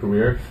entire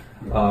career.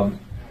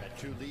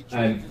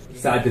 And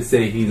sad to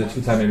say, he's a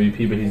two-time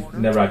MVP, but he's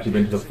never actually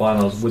been to the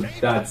finals.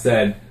 With that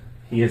said,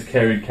 he has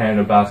carried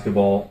Canada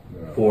basketball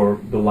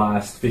for the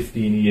last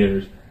 15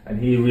 years,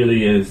 and he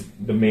really is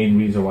the main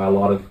reason why a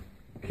lot of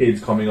kids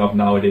coming up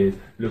nowadays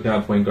looking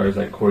at point guards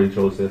like Corey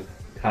Joseph,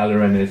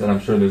 Tyler Ennis, and I'm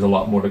sure there's a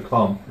lot more to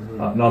come,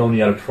 not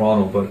only out of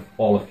Toronto but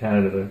all of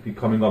Canada to be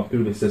coming up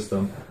through the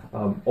system,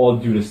 all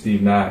due to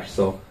Steve Nash.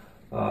 So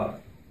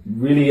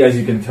really, as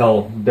you can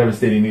tell,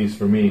 devastating news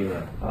for me,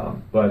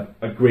 but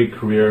a great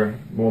career.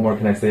 What more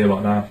can I say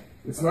about Nash?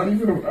 It's not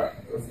even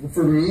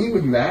for me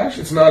with Nash.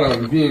 It's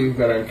not being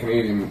that I'm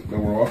Canadian, that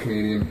we're all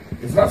Canadian.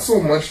 It's not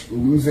so much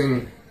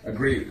losing a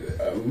great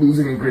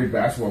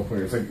basketball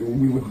player. It's like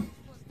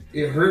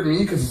it hurt me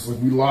because it's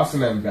like we lost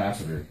an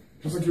ambassador.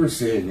 Just like you were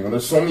saying,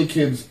 there's so many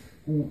kids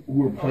who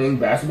were playing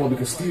basketball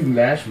because Steve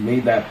Nash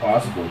made that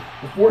possible.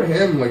 Before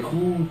him, like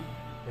who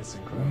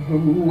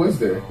was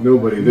there?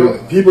 Nobody.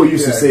 People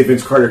used to say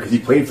Vince Carter because he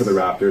played for the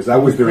Raptors. That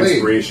was their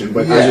inspiration.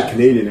 But as a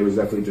Canadian, it was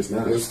definitely just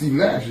Nash. It was Steve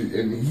Nash,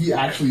 and he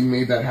actually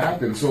made that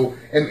happen. So,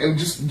 and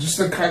just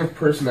the kind of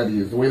person that he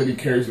is, the way that he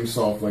carries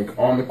himself, like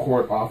on the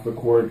court, off the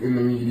court, in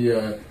the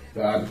media,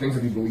 the things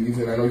that he believes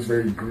in. I know he's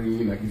very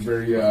green, like he's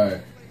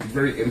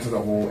very into the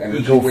whole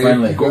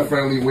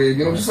eco-friendly way.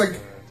 Just like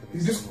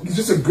he's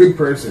just a good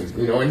person,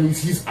 and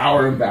he's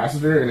our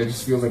ambassador, and it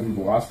just feels like we've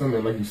lost him.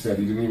 And like you said,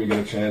 he didn't even get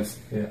a chance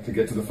to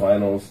get to the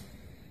finals.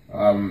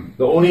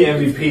 The only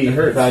MVP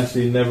to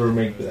actually never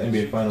make the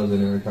NBA Finals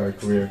in their entire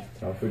career,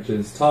 which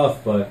is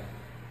tough, but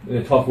in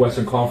a tough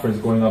Western Conference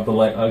going up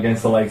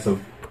against the likes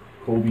of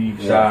Kobe,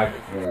 Shaq,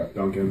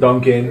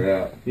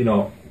 Duncan.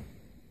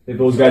 If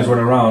those guys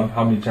weren't around,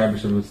 how many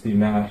championships would Steve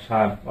Nash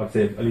have? I'd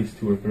say at least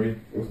 2 or 3. It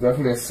was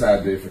definitely a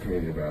sad day for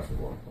Canadian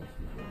basketball.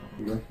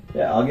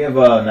 Yeah, I'll give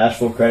Nash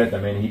full credit.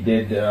 I mean, he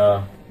did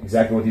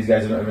exactly what these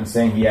guys have been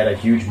saying. He had a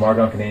huge mark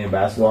on Canadian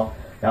basketball.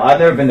 Now, I've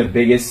never been the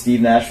biggest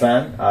Steve Nash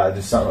fan.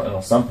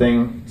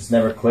 Something just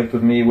never clicked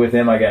with me with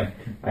him. Again,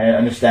 I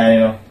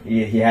understand,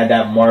 he had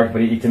that mark, but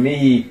to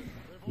me,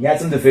 he had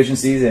some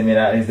deficiencies. I mean,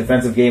 his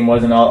defensive game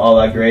wasn't all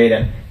that great,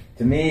 and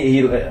to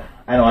me,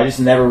 I just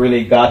never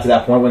really got to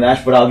that point with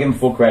Nash, but I'll give him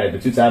full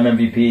credit. The 2-time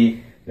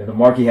MVP, the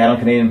mark he had on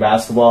Canadian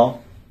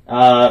basketball.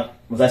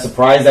 Was I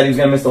surprised that he was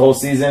going to miss the whole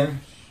season?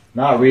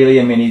 Not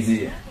really. I mean, I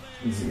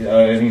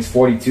think he's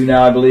 42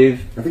 now, I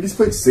believe. I think he's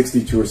played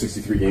 62 or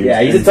 63 games.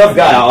 Yeah, he's a tough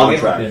guy.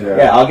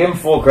 I'll give him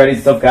full credit.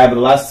 He's a tough guy. But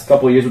the last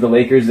couple of years with the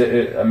Lakers,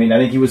 I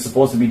think he was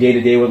supposed to be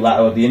day-to-day with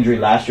the injury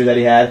last year that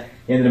he had.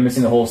 He ended up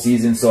missing the whole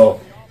season,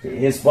 so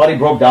his body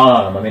broke down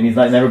on him. I mean, he's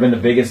never been the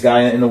biggest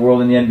guy in the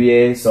world in the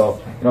NBA,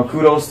 so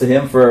kudos to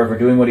him for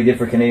doing what he did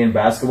for Canadian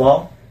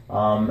basketball.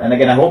 And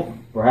again, I hope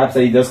perhaps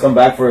that he does come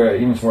back for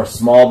a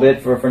small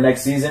bit for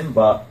next season.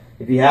 But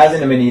if he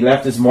hasn't, he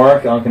left his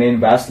mark on Canadian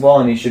basketball,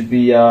 and he should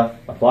be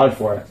applauded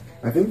for it.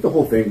 I think the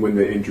whole thing when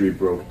the injury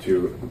broke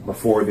too,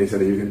 before they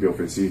said that he was going to be out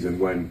for the season,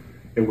 when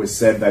it was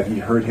said that he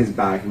hurt his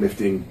back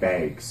lifting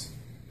bags.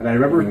 And I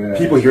remember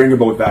people hearing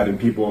about that and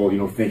people,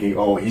 thinking,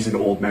 oh, he's an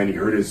old man, he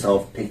hurt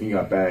himself picking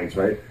up bags,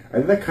 right? I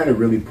think that kind of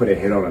really put a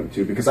hit on him,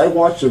 too, because I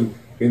watched him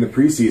in the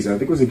preseason. I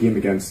think it was a game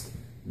against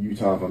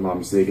Utah, if I'm not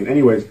mistaken.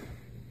 Anyways,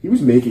 he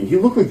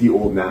looked like the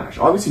old Nash.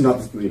 Obviously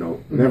not,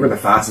 never the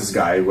fastest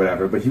guy,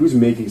 whatever, but he was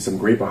making some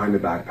great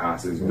behind-the-back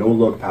passes,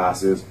 no-look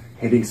passes,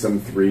 hitting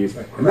some threes.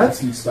 And that's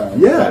his style.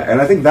 Yeah,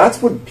 and I think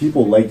that's what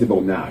people liked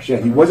about Nash. Yeah,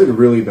 he wasn't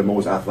really the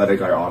most athletic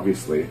guy,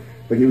 obviously,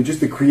 but it was just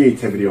the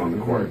creativity on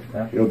the court.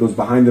 Those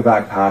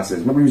behind-the-back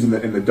passes. Remember he was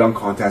in the dunk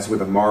contest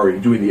with Amari,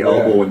 doing the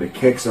elbow and the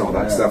kicks and all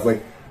that stuff.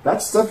 Like,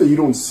 that's stuff that you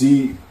don't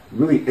see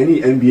really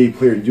any NBA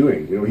player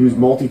doing. He was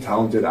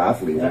multi-talented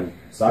athlete, and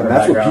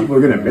that's what people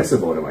are going to miss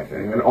about him, I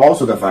think. And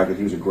also the fact that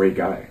he was a great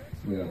guy.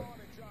 Yeah.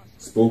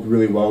 Spoke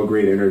really well,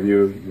 great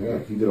interview. Yeah,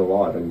 he did a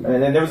lot. And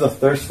then there was a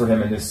thirst for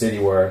him in this city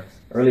where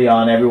early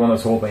on everyone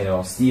was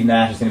hoping, Steve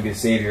Nash is going to be the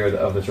savior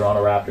of the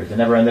Toronto Raptors. It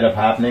never ended up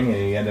happening, and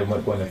he ended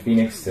up going to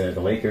Phoenix, to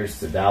the Lakers,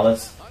 to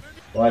Dallas.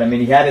 But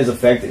he had his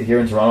effect here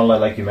in Toronto,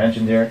 like you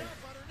mentioned here.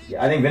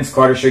 I think Vince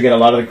Carter should get a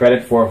lot of the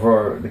credit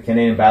for the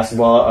Canadian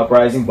basketball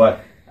uprising,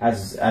 but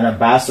as an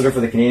ambassador for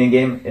the Canadian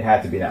game, it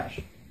had to be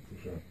Nash.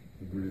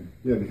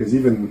 Yeah, because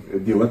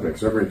even the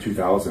Olympics, remember in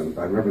 2000,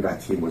 I remember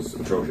that team was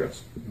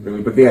atrocious.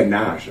 Really, but they had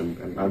Nash, and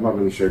I'm not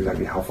really sure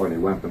exactly how far they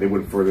went, but they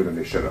went further than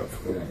they should have.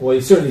 Yeah. Well,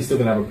 he's certainly still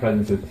going to have a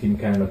presence with Team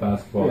Canada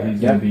basketball. Yeah.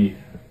 He's going to be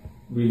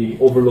really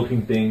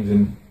overlooking things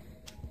and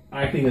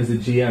acting as a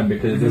GM,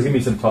 because there's going to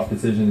be some tough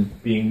decisions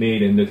being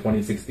made in the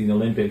 2016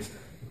 Olympics.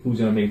 Who's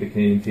going to make the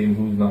Canadian team,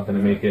 who's not going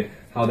to make it,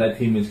 how that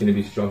team is going to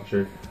be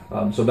structured.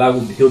 So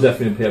he'll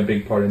definitely play a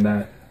big part in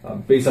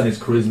that. Based on his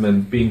charisma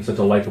and being such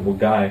a likable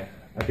guy,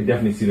 I could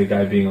definitely see the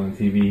guy being on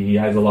TV. He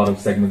has a lot of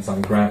segments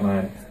on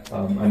Grantland.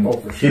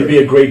 And he'd be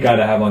a great guy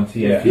to have on TNT.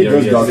 Yeah,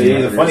 he's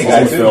a funny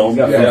guy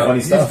too.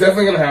 He's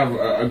definitely going to have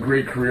a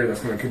great career that's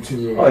going to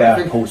continue. Oh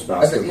yeah,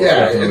 post-basketball.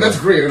 And that's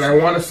great, and I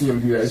want to see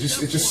him do that. It's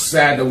just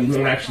sad that we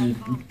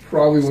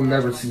probably will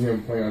never see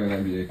him play on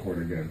an NBA court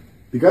again.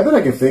 The guy that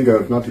I can think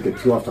of, not to get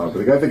too off topic, but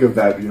the guy I think of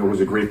that was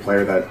a great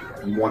player that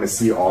you want to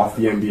see off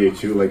the NBA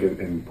too, like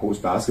in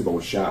post basketball,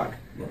 was Shaq.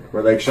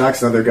 Where like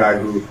Shaq's another guy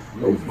who,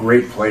 a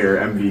great player,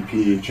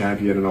 MVP,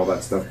 champion, and all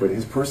that stuff, but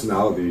his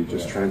personality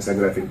just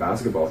transcended, I think,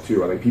 basketball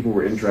too. Like people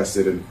were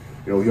interested in,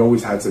 he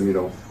always had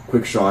some,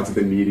 quick shots at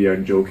the media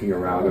and joking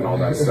around and all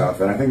that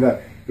stuff. And I think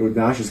that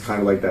Nash is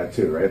kind of like that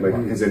too, right? Like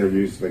his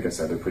interviews, like I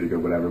said, they're pretty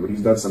good, whatever. But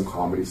he's done some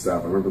comedy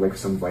stuff. I remember like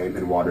some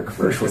vitamin water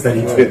commercials that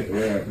he did.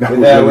 That was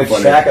really with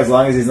funny. Shaq, as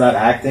long as he's not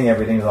acting,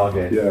 everything's all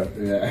good.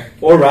 Yeah.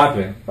 Or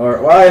rapping. Or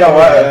well, you know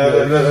what?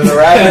 The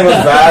rapping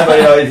was bad, but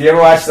if you ever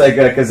watched like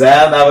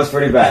Kazam, that was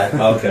pretty bad.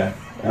 Okay.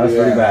 That was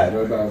pretty bad.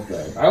 That was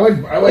bad. I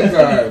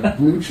like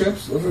Blue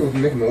Chips. Was it with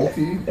Nick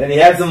Nolte? And he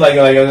had some like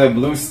a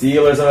Blue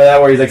Steel or something like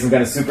that, where he's like some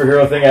kind of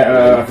superhero thing.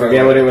 I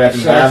forget what it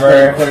was.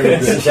 Hammer.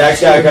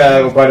 Shaq's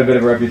got quite a bit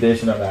of a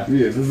reputation on that.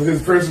 He is.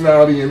 His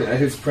personality and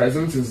his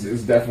presence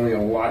is definitely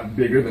a lot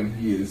bigger than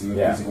he is in the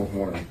physical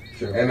form.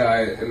 Sure. And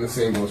the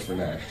same goes for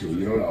Nash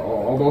too.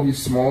 Although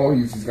he's small,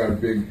 he's got a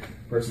big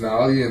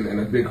personality and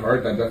a big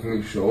heart that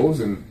definitely shows.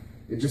 And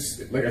it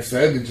just, like I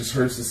said, it just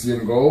hurts to see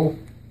him go.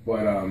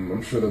 But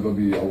I'm sure that there'll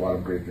be a lot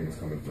of great things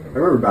coming for him. I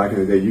remember back in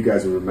the day, you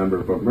guys will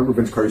remember, but remember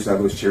Vince Carter used to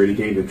have those charity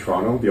games in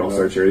Toronto, the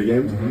All-Star charity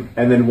games? Mm-hmm.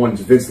 And then once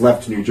Vince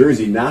left to New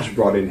Jersey, Nash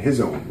brought in his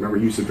own. Remember,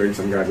 he used to bring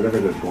some guys, whatever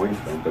they're going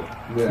to them. But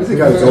he's a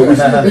guy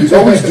who's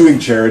always doing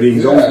charity.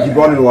 He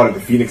brought in a lot of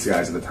the Phoenix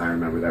guys at the time,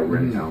 remember, that were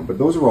in town. But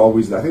those were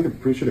always, I think I'm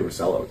pretty sure they were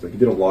sellouts. Like, he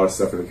did a lot of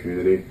stuff for the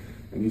community,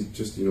 and he's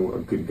just,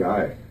 a good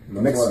guy.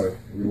 That's why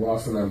we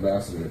lost an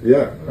ambassador.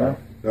 Yeah.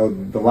 Now,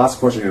 the last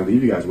question I'm going to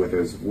leave you guys with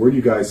is, where do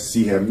you guys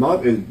see him?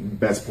 Not as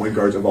best point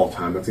guards of all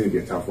time, that's going to be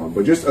a tough one,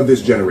 but just of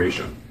this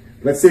generation.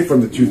 Let's say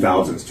from the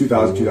 2000s,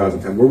 2000,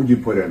 2010, where would you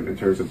put him in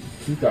terms of...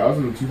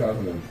 2000 to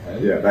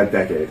 2010? Yeah, that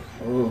decade.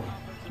 Ooh.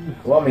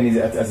 Well, I mean,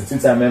 as a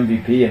two-time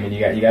MVP, I mean,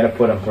 you got to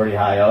put him pretty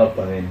high up.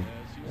 I mean,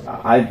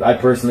 I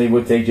personally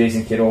would take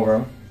Jason Kidd over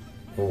him,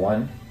 for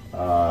one.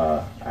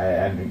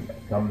 And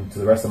come to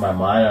the rest of my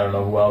mind, I don't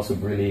know who else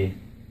would really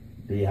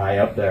be high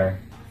up there.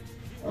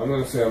 I'm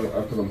going to say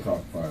I put him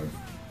top 5.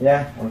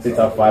 Yeah, I'm going to say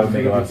top 5 would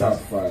make a lot of sense.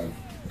 Top 5.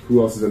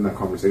 Who else is in that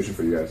conversation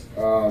for you guys?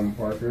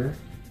 Parker.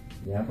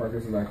 Yeah.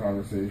 Parker's in that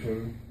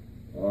conversation.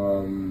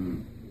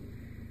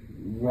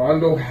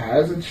 Rondo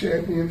has a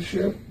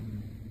championship,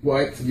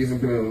 but he hasn't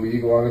been in the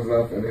league long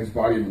enough, and his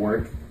body of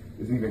work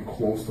isn't even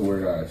close to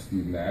where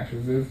Steve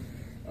Nash's is.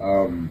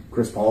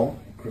 Chris Paul?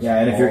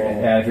 And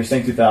if you're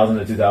saying 2000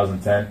 to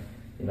 2010,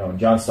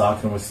 John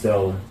Stockton was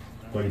still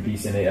pretty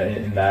decent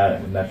in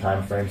that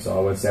time frame, so I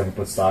would say I would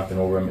put Stockton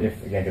over him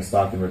because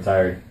Stockton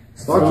retired.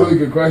 That's a really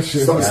good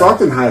question.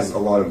 Stockton has a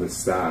lot of the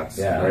stats.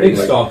 Yeah, right? I think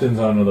Stockton's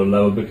on another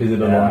level because of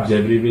the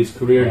longevity of his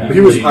career. Yeah. But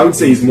I would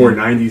say he's more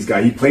 90s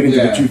guy. He played into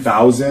the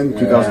 2000,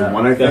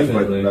 2001, I think.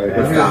 Definitely. But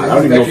I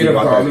don't even know if he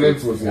got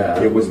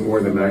that. It was more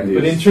than 90s.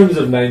 But in terms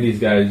of 90s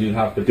guys, you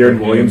have to... Darren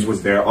Williams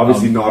was there.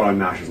 Obviously not on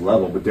Nash's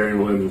level, but Darren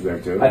Williams was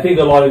there too. I think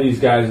a lot of these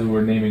guys that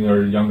we're naming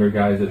are younger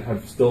guys that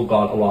have still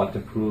got a lot to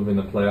prove in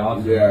the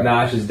playoffs. Yeah.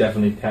 Nash is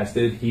definitely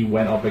tested. He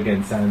went up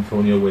against San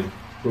Antonio with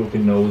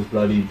broken nose,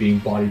 bloody, being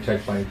body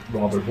checked by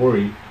Robert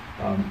Horry,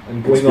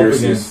 and going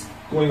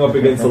up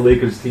against the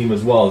Lakers team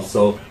as well.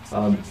 So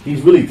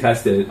he's really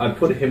tested. I'd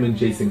put him and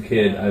Jason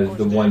Kidd as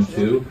the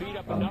 1-2.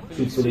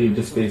 Truthfully,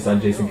 just based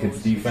on Jason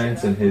Kidd's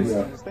defense and his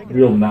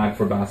real knack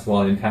for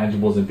basketball and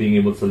intangibles and being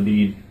able to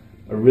lead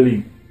a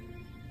really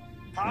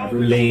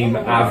lame,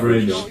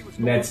 average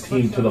Nets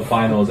team to the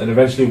finals and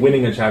eventually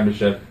winning a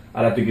championship,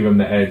 I'd have to give him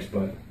the edge.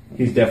 But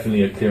he's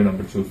definitely a clear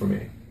number 2 for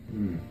me.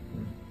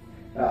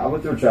 I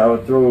would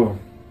throw.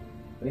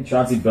 I think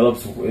Chauncey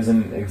Billups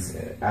isn't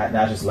at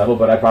Nash's level,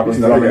 but I probably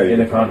throw him in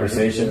the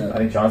conversation. Yeah. I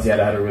think Chauncey had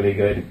a really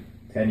good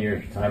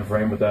 10-year time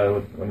frame with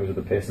when he was with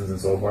the Pistons and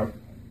so forth.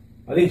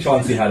 I think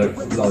Chauncey had a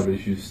lot of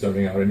issues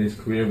starting out in his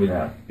career with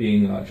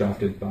being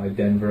drafted by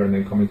Denver and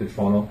then coming to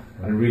Toronto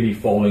and really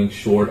falling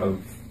short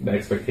of the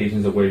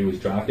expectations of where he was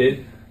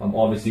drafted.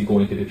 Obviously,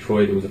 going to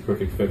Detroit, it was a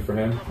perfect fit for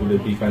him with a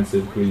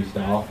defensive gritty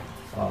style,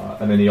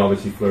 and then he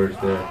obviously flourished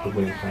there to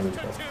winning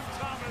championship.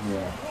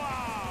 Yeah.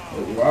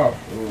 Wow,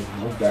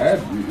 with that,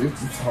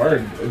 it's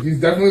hard.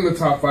 He's definitely in the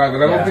top 5,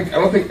 and I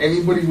don't think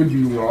anybody would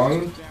be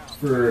wrong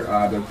for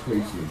their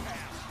placement.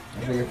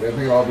 I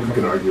think all you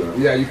can argue it.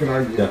 Yeah, you can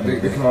argue.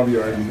 They can all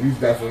be argued. He's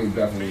definitely in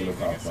the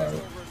top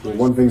 5. Well,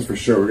 one thing's for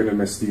sure, we're going to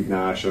miss Steve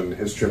Nash and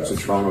his trips to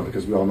Toronto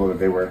because we all know that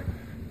they were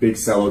big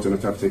sellouts and a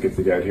tough ticket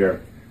to get here.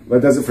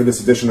 That does it for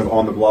this edition of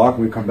On the Block.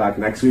 When we come back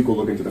next week, we'll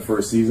look into the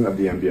first season of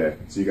the NBA.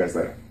 See you guys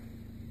later.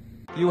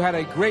 You had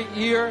a great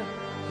year,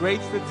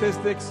 great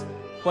statistics,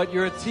 but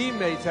your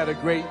teammates had a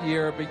great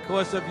year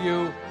because of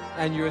you,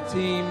 and your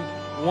team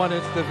won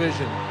its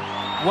division.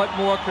 What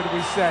more could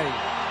we say?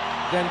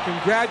 Then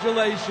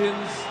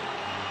congratulations,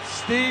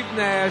 Steve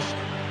Nash,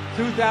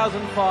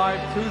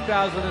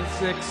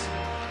 2005-2006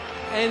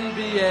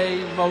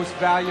 NBA Most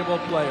Valuable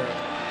Player.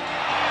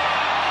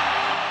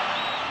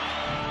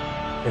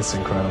 It's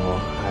incredible.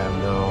 I have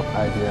no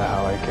idea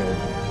how I could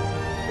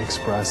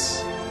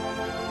express,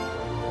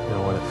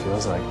 what it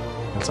feels like.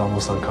 It's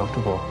almost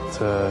uncomfortable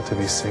to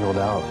be singled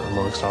out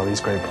amongst all these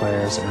great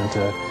players and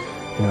to,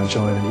 you know,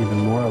 join an even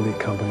more elite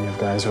company of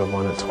guys who have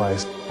won it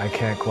twice. I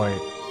can't quite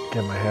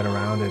get my head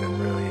around it and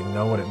really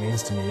know what it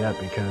means to me yet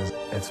because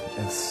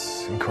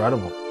it's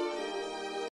incredible.